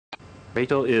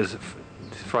Rachel is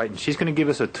frightened. She's going to give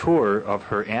us a tour of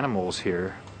her animals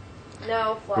here.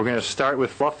 No, Fluffy. We're going to start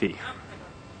with Fluffy.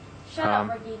 Shut up,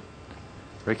 Ricky.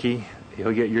 Ricky,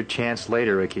 you'll get your chance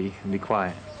later, Ricky. And be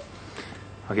quiet.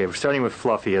 Okay, we're starting with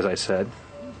Fluffy, as I said.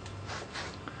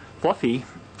 Fluffy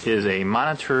is a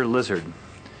monitor lizard.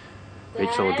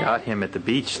 Rachel got him at the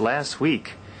beach last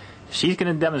week. She's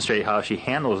going to demonstrate how she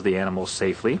handles the animals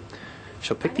safely.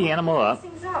 She'll pick the animal up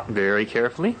very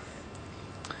carefully,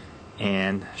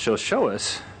 and she'll show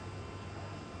us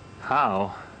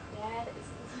how.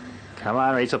 Come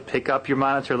on, Rachel, pick up your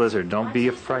monitor lizard. Don't be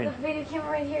afraid. The video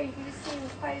camera right here. You can just see him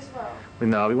quite as well.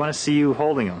 No, we want to see you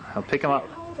holding him. I'll pick him up.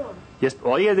 Hold him. Yes,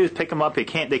 all you gotta do is pick them up. They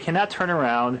cannot turn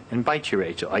around and bite you,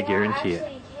 Rachel. I guarantee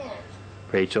it. You can.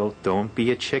 Rachel, don't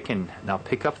be a chicken. Now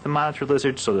pick up the monitor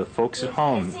lizard so the folks at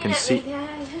home can see.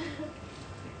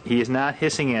 He is not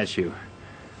hissing at you.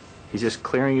 He's just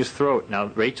clearing his throat. Now,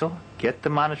 Rachel, get the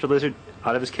monitor lizard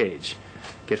out of his cage.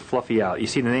 Get Fluffy out. You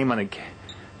see the name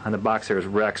on the box there is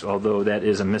Rex, although that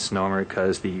is a misnomer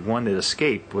because the one that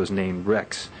escaped was named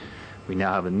Rex. We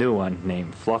now have a new one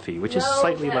named Fluffy, which is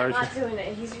slightly larger. I'm not doing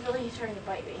it. He's really trying to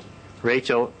bite me.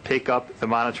 Rachel, pick up the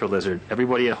monitor lizard.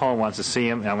 Everybody at home wants to see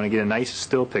him, and I'm going to get a nice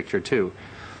still picture, too.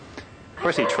 Of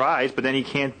course, he tries, but then he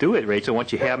can't do it, Rachel,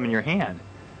 once you have him in your hand.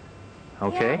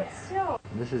 Okay? Yeah, but still.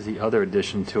 This is the other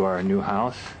addition to our new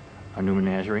house, our new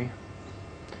menagerie.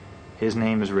 His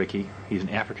name is Ricky. He's an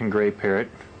African gray parrot.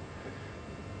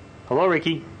 Hello,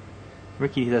 Ricky.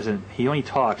 Ricky he only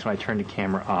talks when I turn the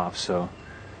camera off, so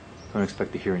don't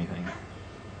expect to hear anything.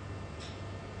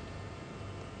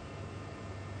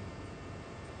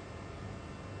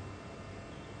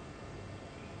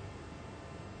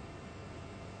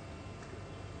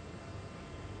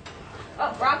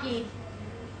 Oh, Rocky.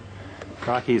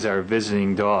 Rocky's our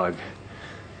visiting dog.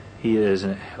 He is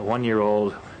a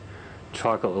 1-year-old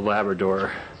chocolate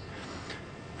Labrador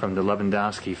from the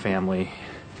Lewandowski family.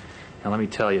 And let me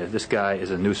tell you, this guy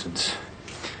is a nuisance.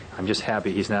 I'm just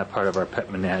happy he's not part of our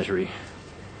pet menagerie.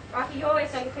 Rocky, you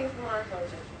always take things from our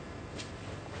closure.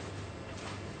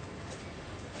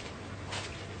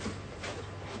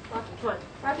 Rocky, come on.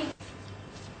 Rocky.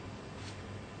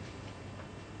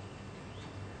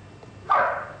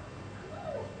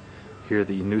 Hear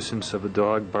the nuisance of a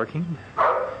dog barking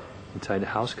inside the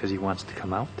house because he wants to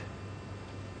come out.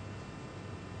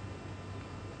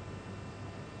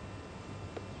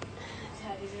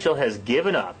 Rachel has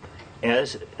given up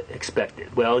as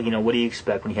expected. Well, you know, what do you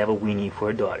expect when you have a weenie for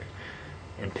a daughter?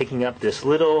 And picking up this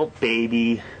little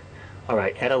baby, all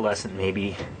right, adolescent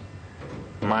maybe,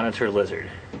 monitor lizard.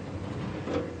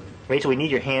 Rachel, we need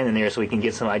your hand in there so we can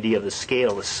get some idea of the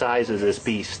scale, the size of this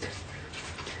beast.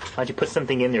 Why don't you put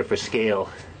something in there for scale?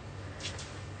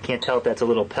 Can't tell if that's a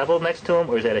little pebble next to him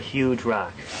or is that a huge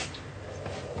rock.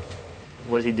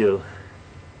 What does he do?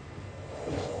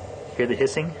 Hear the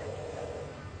hissing?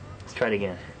 Let's try it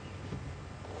again.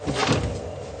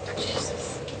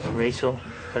 Jesus. Rachel,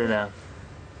 put it down.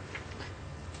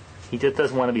 He just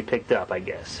doesn't want to be picked up, I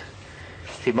guess.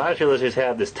 See, monitor lizards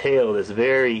have this tail that's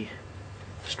very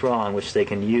strong, which they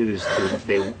can use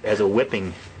as a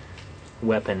whipping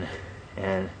weapon.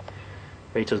 And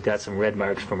Rachel's got some red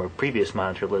marks from her previous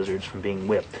monitor lizards from being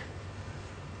whipped.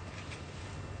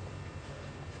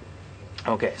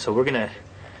 Okay, so we're gonna.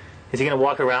 Is he gonna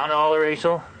walk around all,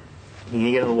 Rachel? Can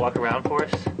you get him to walk around for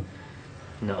us?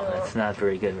 No, that's not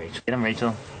very good, Rachel. Get him,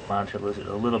 Rachel. Monitor lizard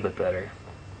a little bit better.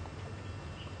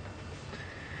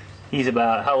 He's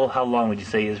about how long would you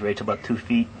say he is, Rachel? About 2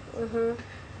 feet. Mhm.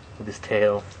 With his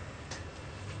tail.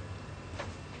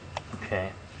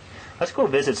 Okay. Let's go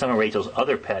visit some of Rachel's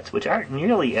other pets, which aren't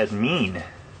nearly as mean.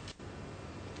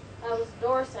 That was a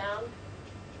door sound.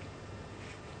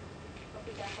 Hope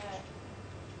you got that.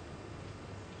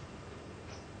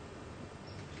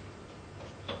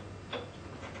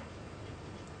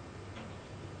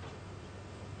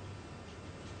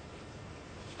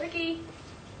 Ricky!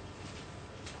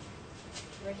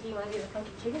 Ricky, you want to do the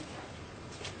funky chicken?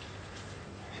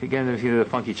 She get him to do the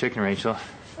funky chicken, Rachel.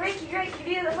 Ricky,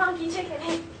 do the funky chicken.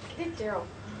 Hey, get Daryl.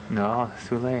 No, it's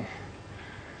too late.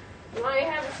 You want to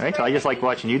have a spray? Rachel, I just like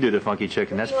watching you do the funky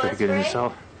chicken. That's pretty good in spray?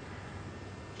 itself.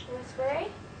 You want a spray?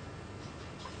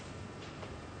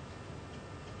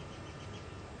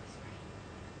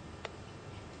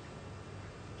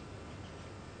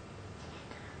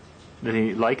 Did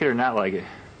he like it or not like it?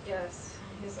 Yes,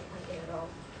 he doesn't like it at all.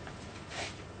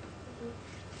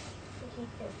 Here,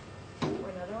 for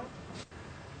another one.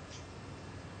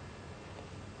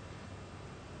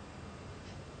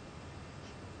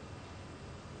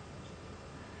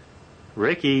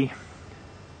 Ricky.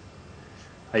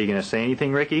 Are you going to say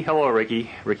anything, Ricky? Hello, Ricky.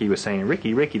 Ricky was saying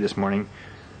Ricky, Ricky this morning.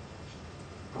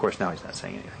 Of course, now he's not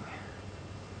saying anything.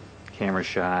 Camera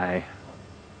shy.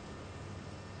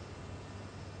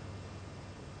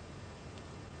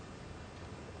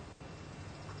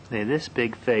 This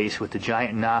big face with the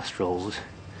giant nostrils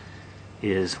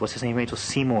is, what's his name, Rachel?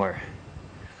 Seymour.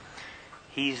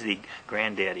 He's the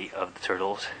granddaddy of the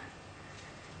turtles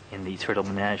in the turtle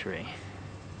menagerie.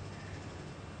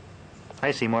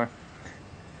 Hi, Seymour.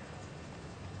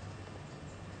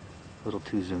 A little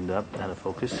too zoomed up, out of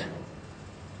focus.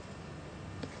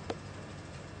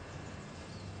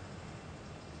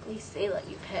 At least they let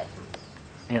you pet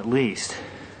him. At least.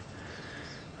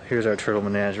 Here's our turtle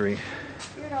menagerie.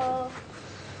 Turtle.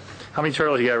 How many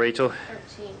turtles you got, Rachel?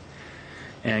 13.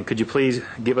 And could you please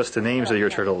give us the names of your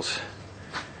turtles?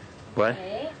 What?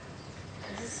 Okay.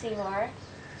 This is Seymour.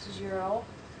 This is Euro.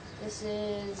 This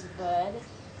is Bud.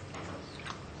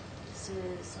 This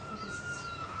is, I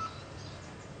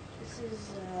think this is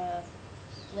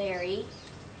Larry.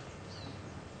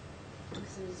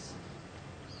 This is,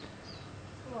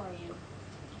 who are you?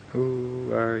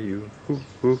 Who are you?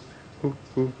 Who?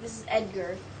 This is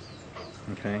Edgar.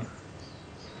 Okay.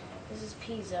 This is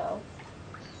Pizzo.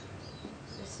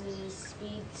 This is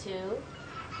Speed 2.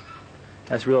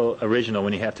 That's real original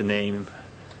when you have to name.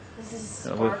 This is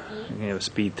We're Sparky. going to have a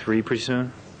Speed 3 pretty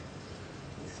soon.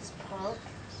 This is Punk.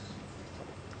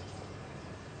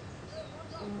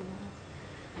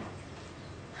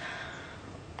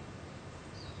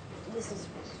 This is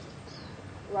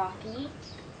Rocky.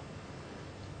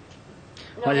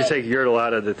 Why don't you take Yertle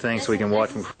out of the thing so we can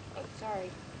watch him? Oh, sorry.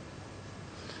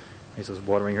 He's just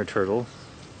watering her turtle.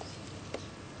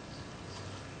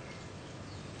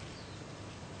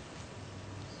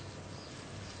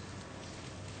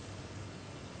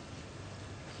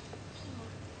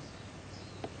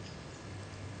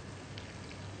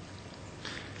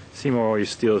 Seymour always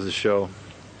steals the show.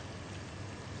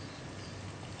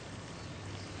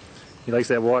 He likes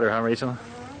that water, huh, Rachel?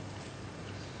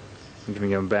 Give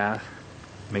him a bath.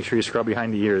 Make sure you scrub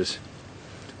behind the ears.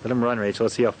 Let him run, Rachel.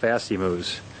 Let's see how fast he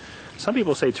moves. Some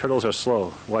people say turtles are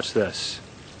slow. Watch this.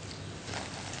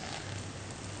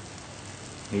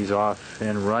 He's off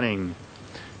and running.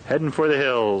 Heading for the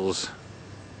hills.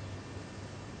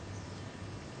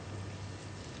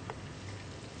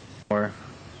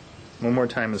 One more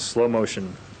time in slow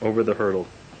motion over the hurdle.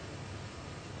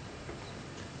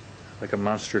 Like a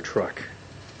monster truck.